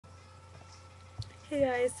Hey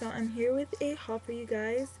guys, so I'm here with a haul for you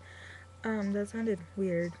guys. That sounded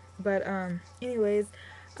weird, but anyways,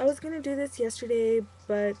 I was gonna do this yesterday,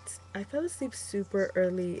 but I fell asleep super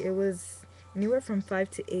early. It was anywhere from 5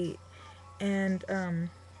 to 8, and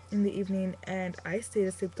in the evening, and I stayed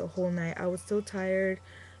asleep the whole night. I was so tired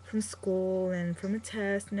from school and from a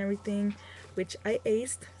test and everything, which I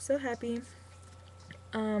aced. So happy.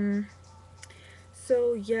 Um,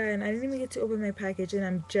 so yeah, and I didn't even get to open my package, and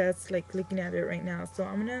I'm just like looking at it right now. So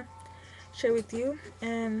I'm gonna share with you,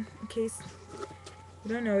 and in case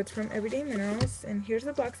you don't know, it's from Everyday Minerals, and here's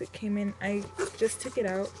the box it came in. I just took it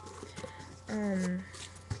out.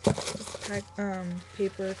 This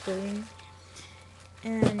paper filling,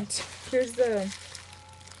 and here's the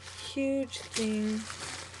huge thing.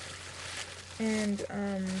 And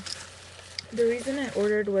the reason I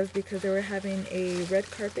ordered was because they were having a red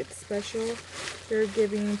carpet special. They're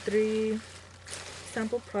giving 3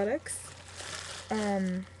 sample products,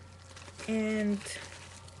 and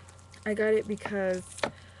I got it because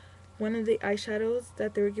one of the eyeshadows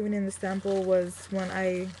that they were giving in the sample was one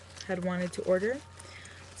I had wanted to order.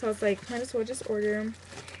 So I was like, might as well just order them.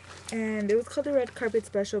 And it was called the Red Carpet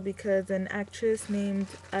Special because an actress named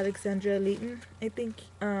Alexandra Leighton, I think,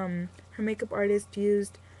 her makeup artist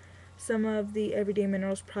used some of the Everyday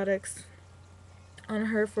Minerals products on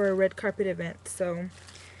her for a red carpet event. So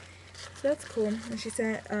that's cool. And she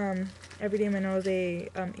sent Everyday Minerals a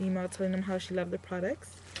email telling them how she loved the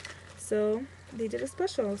products. So they did a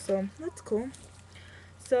special, so that's cool.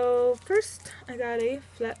 So first I got a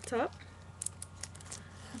flat top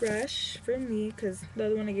brush for me because the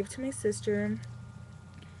other one I gave to my sister.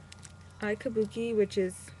 Kabuki, which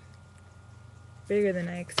is bigger than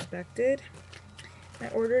I expected. I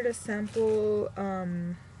ordered a sample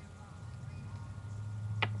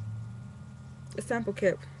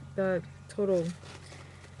kit, the total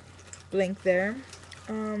blank there.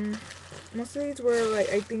 Most of these were like,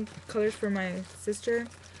 I think, colors for my sister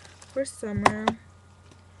for summer.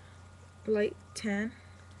 Light tan,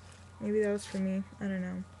 maybe that was for me, I don't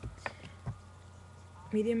know.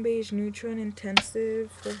 Medium beige, neutral, and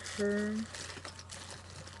intensive for her.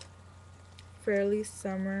 Fairly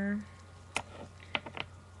summer.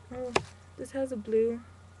 Oh, this has a blue.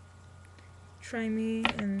 Try Me,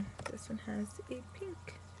 and this one has a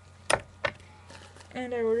pink.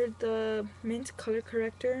 And I ordered the mint color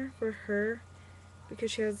corrector for her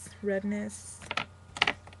because she has redness.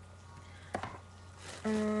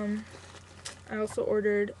 I also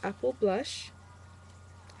ordered apple blush.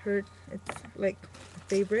 It's like a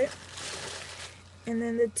favorite. And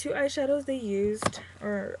then the 2 eyeshadows they used,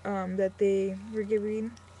 or that they were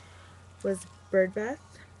giving, was Bird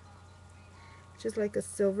Bath, which is like a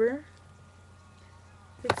silver.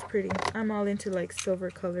 It's pretty. I'm all into like silver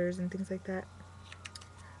colors and things like that.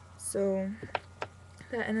 So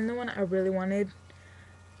that, and then the one I really wanted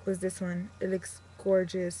was this one. It looks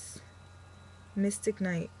gorgeous. Mystic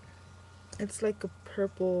Night. It's like a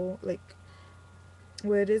purple, like,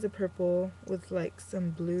 well, it is a purple with like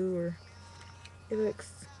some blue, or it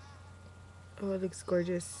looks, oh, it looks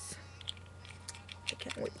gorgeous. I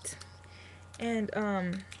can't wait. And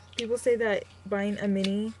people say that buying a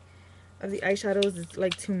mini of the eyeshadows is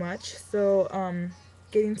like too much, so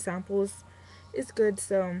getting samples is good.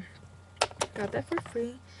 So got that for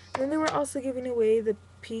free. And then they were also giving away the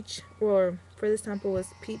peach, or for the sample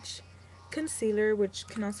was peach concealer, which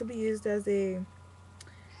can also be used as a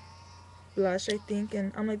blush, I think.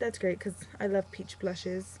 And I'm like, that's great because I love peach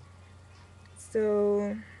blushes.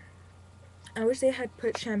 So I wish they had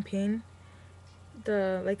put champagne,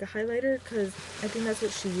 like a highlighter, because I think that's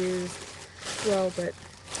what she used as well. But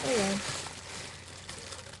oh yeah.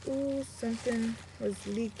 Ooh, something was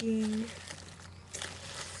leaking.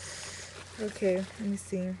 Okay, let me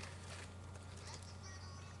see.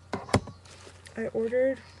 I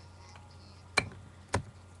ordered,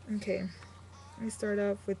 okay, let me start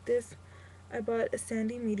off with this. I bought a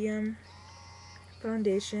sandy medium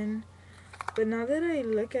foundation, but now that I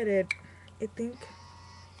look at it, I think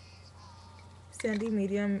sandy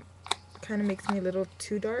medium kind of makes me a little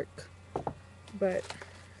too dark, but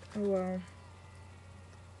oh well.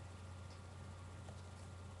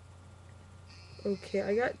 Okay,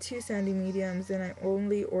 I got 2 sandy mediums and I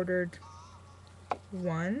only ordered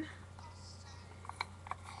 1,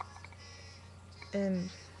 and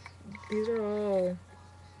these are all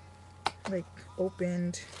like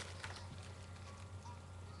opened.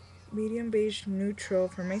 Medium beige neutral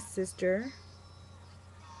for my sister.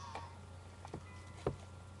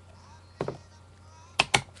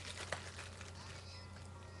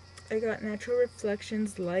 I got Natural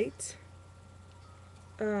Reflections Light,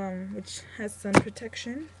 which has sun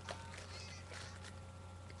protection.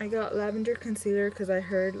 I got Lavender concealer because I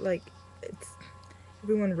heard like it's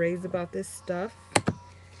everyone raves about this stuff.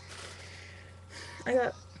 I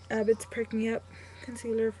got Abbott's Perk Me Up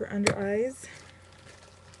concealer for under eyes.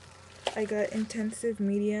 I got Intensive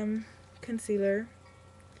Medium concealer.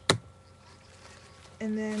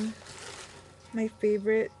 And then my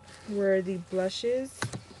favorite were the blushes.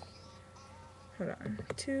 Hold on.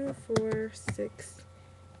 2, 4, 6,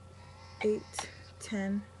 8,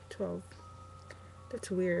 10, 12. That's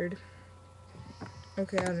weird.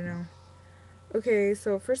 Okay, I don't know. Okay,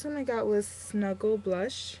 so first one I got was Snuggle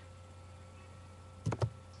blush.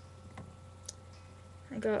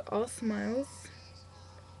 I got All Smiles.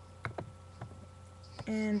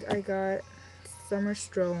 And I got Summer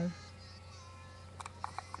Stroll.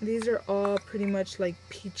 These are all pretty much like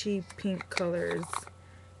peachy pink colors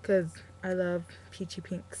because I love peachy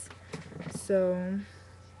pinks. So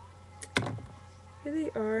here they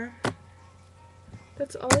are.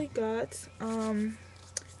 That's all I got. So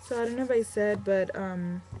I don't know if I said, but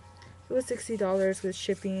it was $60 with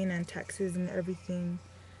shipping and taxes and everything.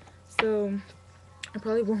 So I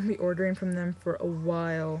probably won't be ordering from them for a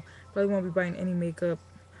while. Probably won't be buying any makeup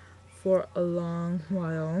for a long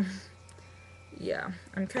while. Yeah,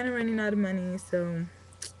 I'm kind of running out of money, so,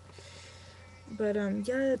 but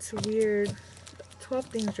yeah, it's weird. 12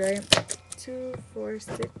 things, right? 2, 4,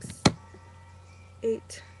 6,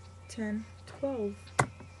 8, 10, 12.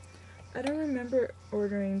 I don't remember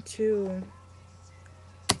ordering 2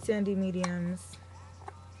 sandy mediums.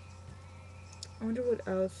 I wonder what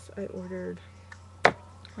else I ordered.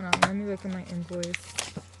 Hold on, let me look at my invoice.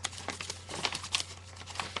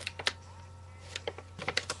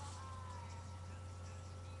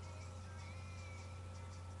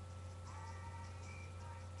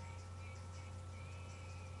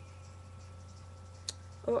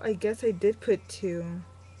 Oh, I guess I did put 2.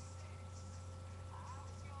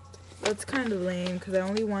 That's kind of lame because I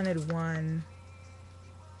only wanted 1.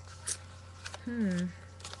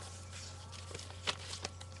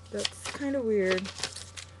 That's kind of weird.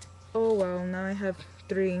 Oh well, now I have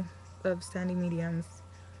 3 of sandy mediums.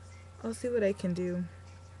 I'll see what I can do.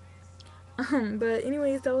 But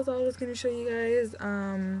anyways, that was all I was gonna show you guys.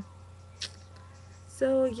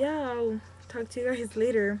 So yeah, I'll talk to you guys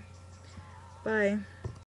later. Bye.